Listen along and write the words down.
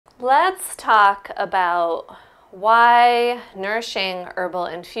Let's talk about why nourishing herbal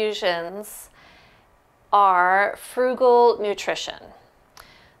infusions are frugal nutrition.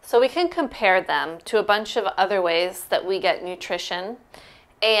 So we can compare them to a bunch of other ways that we get nutrition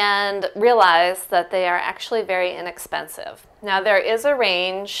and realize that they are actually very inexpensive. Now there is a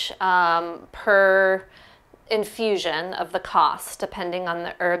range per infusion of the cost depending on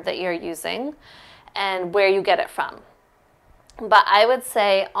the herb that you're using and where you get it from. But I would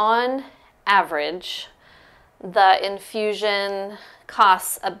say on average, the infusion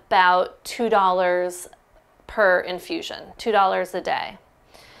costs about $2 per infusion, $2 a day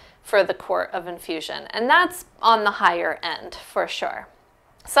for the quart of infusion. And that's on the higher end for sure,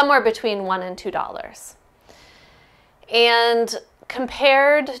 somewhere between $1 and $2. And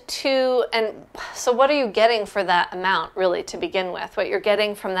compared to, and so what are you getting for that amount really to begin with? What you're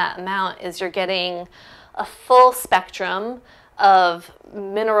getting from that amount is you're getting a full spectrum of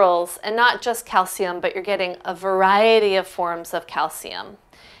minerals, and not just calcium, but you're getting a variety of forms of calcium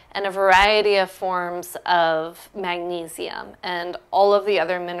and a variety of forms of magnesium and all of the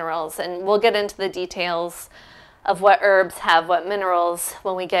other minerals. And we'll get into the details of what herbs have what minerals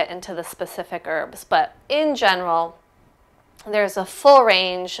when we get into the specific herbs. But in general, there's a full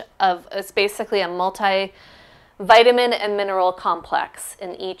range of, it's basically a multivitamin and mineral complex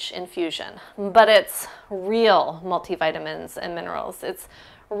in each infusion, but it's real multivitamins and minerals. It's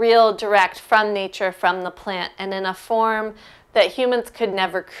real direct from nature, from the plant, and in a form that humans could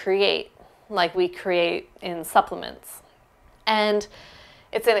never create like we create in supplements. And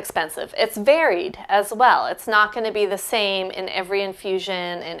it's inexpensive. It's varied as well. It's not going to be the same in every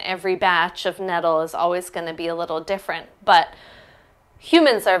infusion, and every batch of nettle is always going to be a little different, but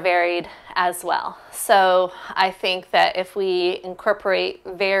humans are varied as well. So I think that if we incorporate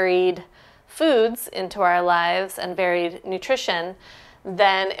varied foods into our lives and varied nutrition,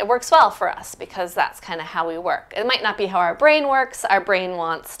 then it works well for us because that's kind of how we work. It might not be how our brain works. Our brain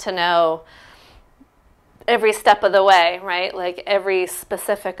wants to know every step of the way, right? Like every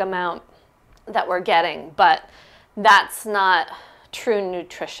specific amount that we're getting, but that's not true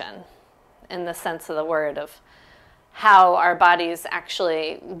nutrition in the sense of the word of how our bodies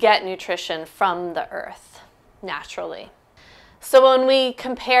actually get nutrition from the earth naturally. So when we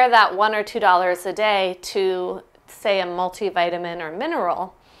compare that $1 or $2 a day to, say, a multivitamin or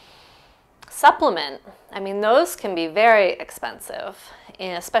mineral supplement, I mean, those can be very expensive,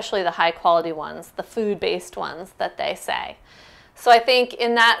 especially the high quality ones, the food-based ones that they say. So I think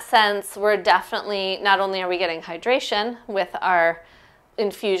in that sense, we're definitely, not only are we getting hydration with our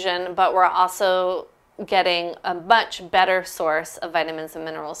infusion, but we're also getting a much better source of vitamins and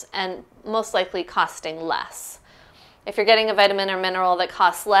minerals, and most likely costing less. If you're getting a vitamin or mineral that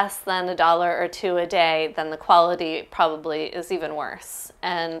costs less than $1 or $2 a day, then the quality probably is even worse.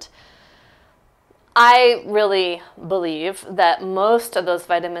 And I really believe that most of those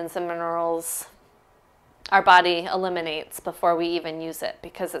vitamins and minerals our body eliminates before we even use it,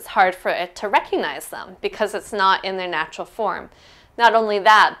 because it's hard for it to recognize them because it's not in their natural form. Not only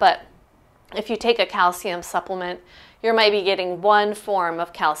that, but if you take a calcium supplement, you might be getting one form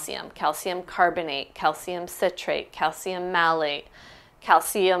of calcium: calcium carbonate, calcium citrate, calcium malate,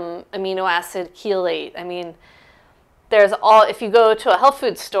 calcium amino acid chelate. I mean, there's all, if you go to a health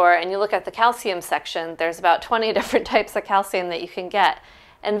food store and you look at the calcium section, there's about 20 different types of calcium that you can get.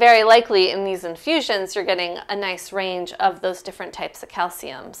 And very likely in these infusions, you're getting a nice range of those different types of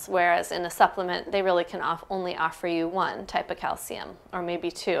calciums, whereas in a supplement, they really can only offer you one type of calcium, or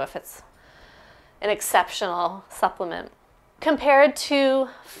maybe two if it's an exceptional supplement. Compared to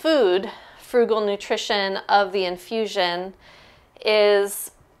food, frugal nutrition of the infusion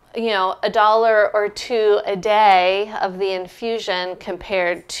is, you know, $1 or $2 a day of the infusion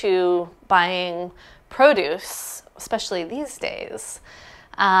compared to buying produce, especially these days,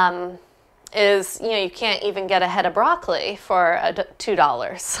 is, you know, you can't even get a head of broccoli for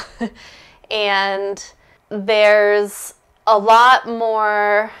 $2. And there's a lot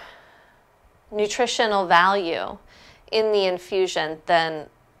more nutritional value in the infusion than,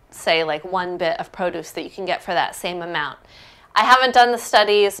 say, like one bit of produce that you can get for that same amount. I haven't done the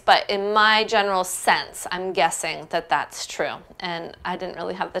studies, but in my general sense, I'm guessing that that's true. And I didn't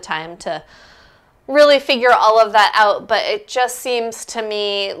really have the time to really figure all of that out, but it just seems to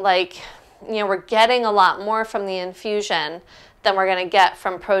me like, you know, we're getting a lot more from the infusion than we're going to get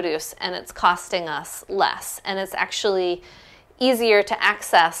from produce, and it's costing us less. And it's actually easier to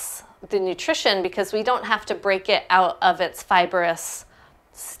access the nutrition because we don't have to break it out of its fibrous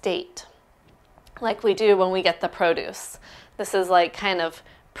state like we do when we get the produce. This is like kind of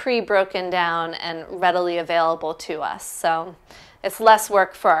pre-broken down and readily available to us. So it's less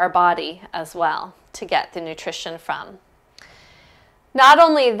work for our body as well to get the nutrition from. Not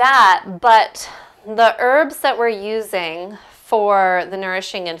only that, but the herbs that we're using for the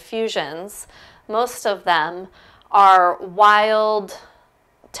Nourishing Infusions, most of them are wild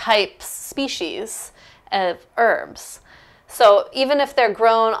type species of herbs. So even if they're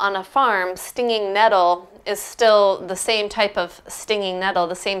grown on a farm, stinging nettle is still the same type of stinging nettle,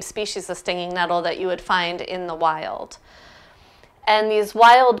 the same species of stinging nettle that you would find in the wild. And these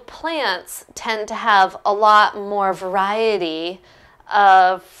wild plants tend to have a lot more variety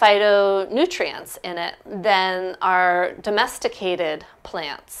of phytonutrients in it than our domesticated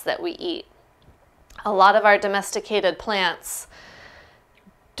plants that we eat. A lot of our domesticated plants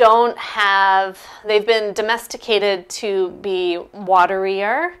they've been domesticated to be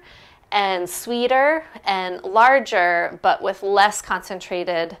waterier and sweeter and larger, but with less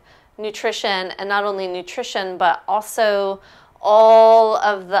concentrated nutrition, and not only nutrition, but also all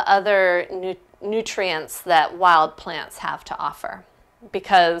of the other nutrients that wild plants have to offer,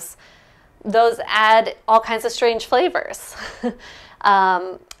 because those add all kinds of strange flavors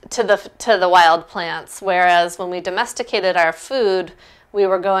to the wild plants. Whereas when we domesticated our food, we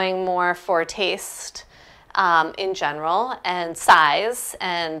were going more for taste in general, and size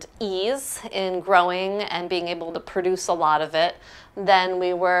and ease in growing and being able to produce a lot of it than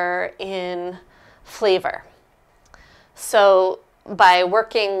we were in flavor. So by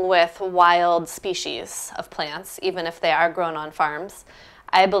working with wild species of plants, even if they are grown on farms,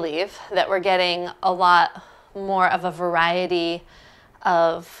 I believe that we're getting a lot more of a variety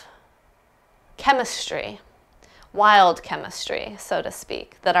of chemistry, wild chemistry, so to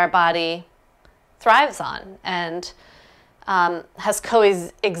speak, that our body thrives on and has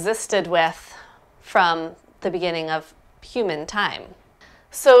coexisted with from the beginning of human time.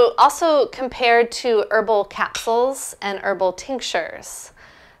 So also compared to herbal capsules and herbal tinctures,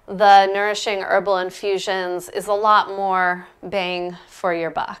 the Nourishing Herbal Infusions is a lot more bang for your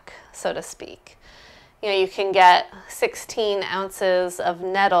buck, so to speak. You know, you can get 16 ounces of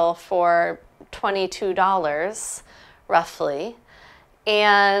nettle for $22 roughly,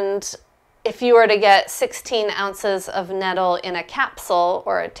 and if you were to get 16 ounces of nettle in a capsule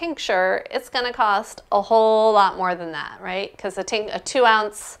or a tincture, it's going to cost a whole lot more than that, right? Because a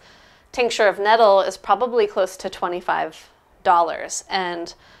 2-ounce tincture of nettle is probably close to $25,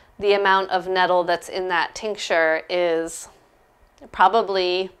 and the amount of nettle that's in that tincture is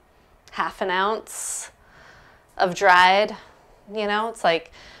probably half an ounce of dried, you know, it's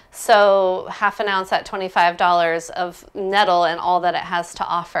like, so half an ounce at $25 of nettle and all that it has to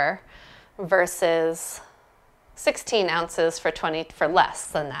offer versus 16 ounces for less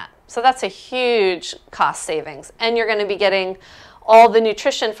than that. So that's a huge cost savings. And you're going to be getting all the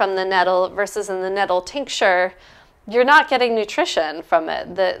nutrition from the nettle versus in the nettle tincture, you're not getting nutrition from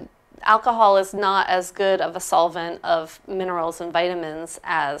it. The alcohol is not as good of a solvent of minerals and vitamins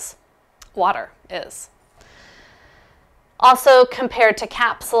as water is. Also, compared to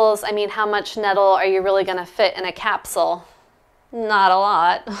capsules, I mean, how much nettle are you really going to fit in a capsule? Not a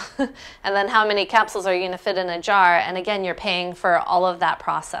lot. And then how many capsules are you going to fit in a jar? And again, you're paying for all of that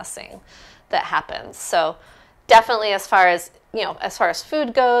processing that happens. So definitely as far as, you know, as far as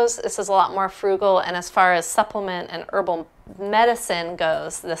food goes, this is a lot more frugal. And as far as supplement and herbal medicine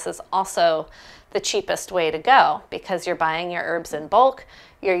goes, this is also the cheapest way to go, because you're buying your herbs in bulk,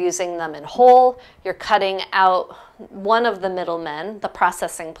 you're using them in whole, you're cutting out one of the middlemen, the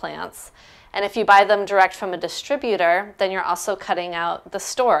processing plants. And if you buy them direct from a distributor, then you're also cutting out the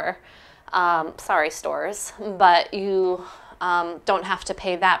stores, but you don't have to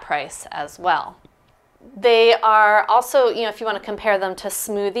pay that price as well. They are also, you know, if you want to compare them to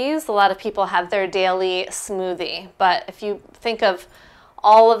smoothies, a lot of people have their daily smoothie. But if you think of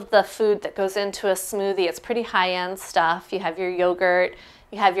all of the food that goes into a smoothie, it's pretty high-end stuff. You have your yogurt,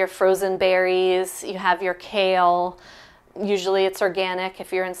 you have your frozen berries, you have your kale. Usually it's organic.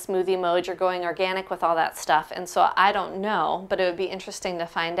 If you're in smoothie mode, you're going organic with all that stuff. And so I don't know, but it would be interesting to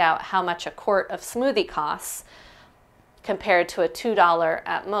find out how much a quart of smoothie costs compared to a $2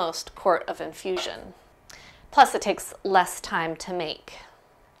 at most quart of infusion. Plus it takes less time to make.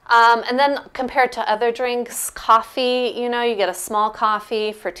 And then compared to other drinks, coffee, you know, you get a small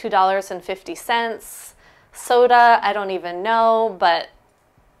coffee for $2.50. Soda, I don't even know, but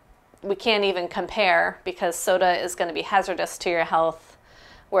we can't even compare, because soda is going to be hazardous to your health,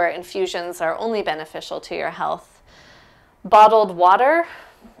 where infusions are only beneficial to your health. Bottled water,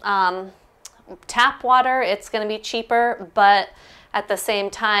 tap water, it's going to be cheaper, but at the same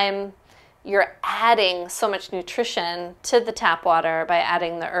time, you're adding so much nutrition to the tap water by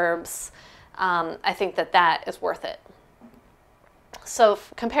adding the herbs. I think that that is worth it. So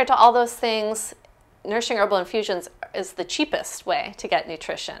compared to all those things, Nourishing Herbal Infusions is the cheapest way to get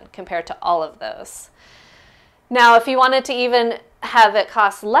nutrition compared to all of those. Now, if you wanted to even have it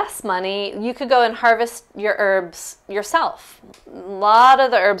cost less money, you could go and harvest your herbs yourself. A lot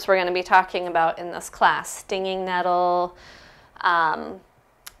of the herbs we're going to be talking about in this class, stinging nettle,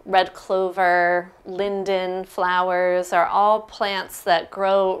 red clover, linden flowers, are all plants that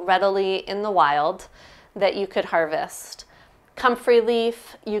grow readily in the wild that you could harvest. Comfrey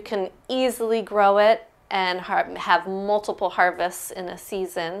leaf, you can easily grow it and have multiple harvests in a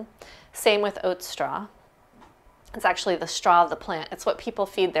season. Same with oat straw. It's actually the straw of the plant. It's what people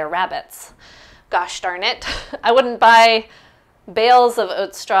feed their rabbits. Gosh darn it. I wouldn't buy bales of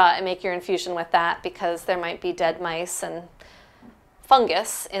oat straw and make your infusion with that because there might be dead mice and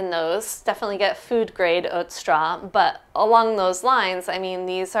fungus in those. Definitely get food grade oat straw, but along those lines, I mean,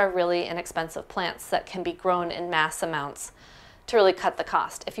 these are really inexpensive plants that can be grown in mass amounts to really cut the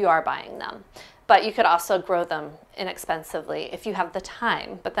cost if you are buying them. But you could also grow them inexpensively if you have the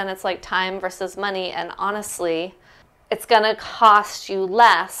time. But then it's like time versus money, and honestly, it's going to cost you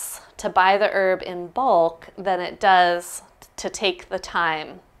less to buy the herb in bulk than it does to take the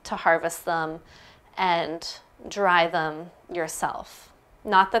time to harvest them and dry them yourself.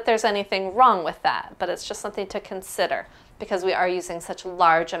 Not that there's anything wrong with that, but it's just something to consider because we are using such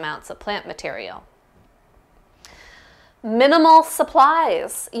large amounts of plant material. Minimal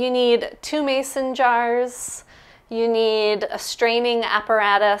supplies. You need 2 mason jars, you need a straining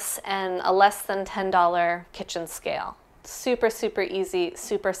apparatus, and a less than $10 kitchen scale. Super, super easy,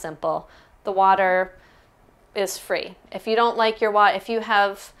 super simple. The water is free. If you don't like your water, if you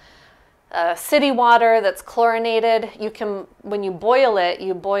have city water that's chlorinated, you can, when you boil it,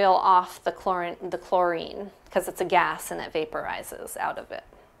 you boil off the chlorine because it's a gas and it vaporizes out of it.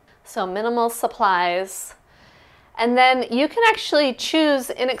 So minimal supplies. And then you can actually choose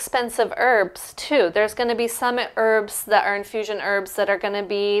inexpensive herbs too. There's going to be some herbs that are infusion herbs that are going to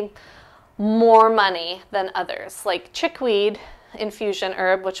be more money than others. Like chickweed infusion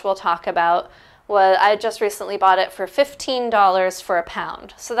herb, which we'll talk about, I just recently bought it for $15 for a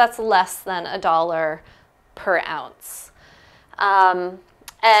pound. So that's less than $1 per ounce.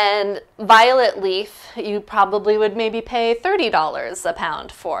 And violet leaf, you probably would maybe pay $30 a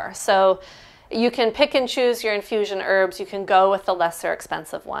pound for. So you can pick and choose your infusion herbs. You can go with the lesser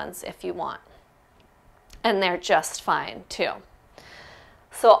expensive ones if you want. And they're just fine too.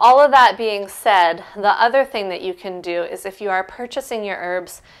 So all of that being said, the other thing that you can do is if you are purchasing your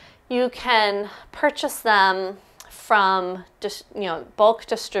herbs, you can purchase them from bulk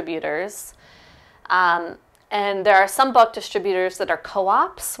distributors. And there are some bulk distributors that are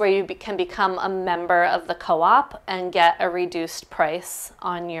co-ops where you can become a member of the co-op and get a reduced price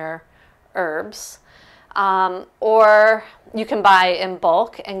on your herbs, or you can buy in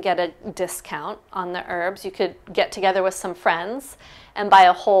bulk and get a discount on the herbs. You could get together with some friends and buy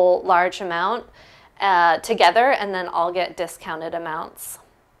a whole large amount together and then all get discounted amounts.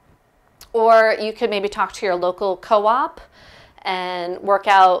 Or you could maybe talk to your local co-op and work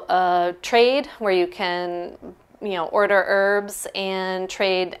out a trade where you can order herbs and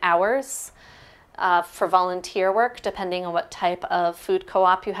trade hours for volunteer work, depending on what type of food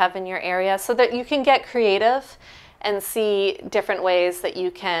co-op you have in your area, so that you can get creative and see different ways that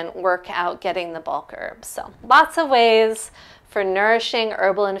you can work out getting the bulk herbs. So lots of ways for Nourishing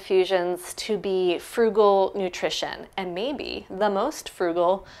Herbal Infusions to be frugal nutrition, and maybe the most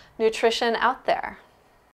frugal nutrition out there.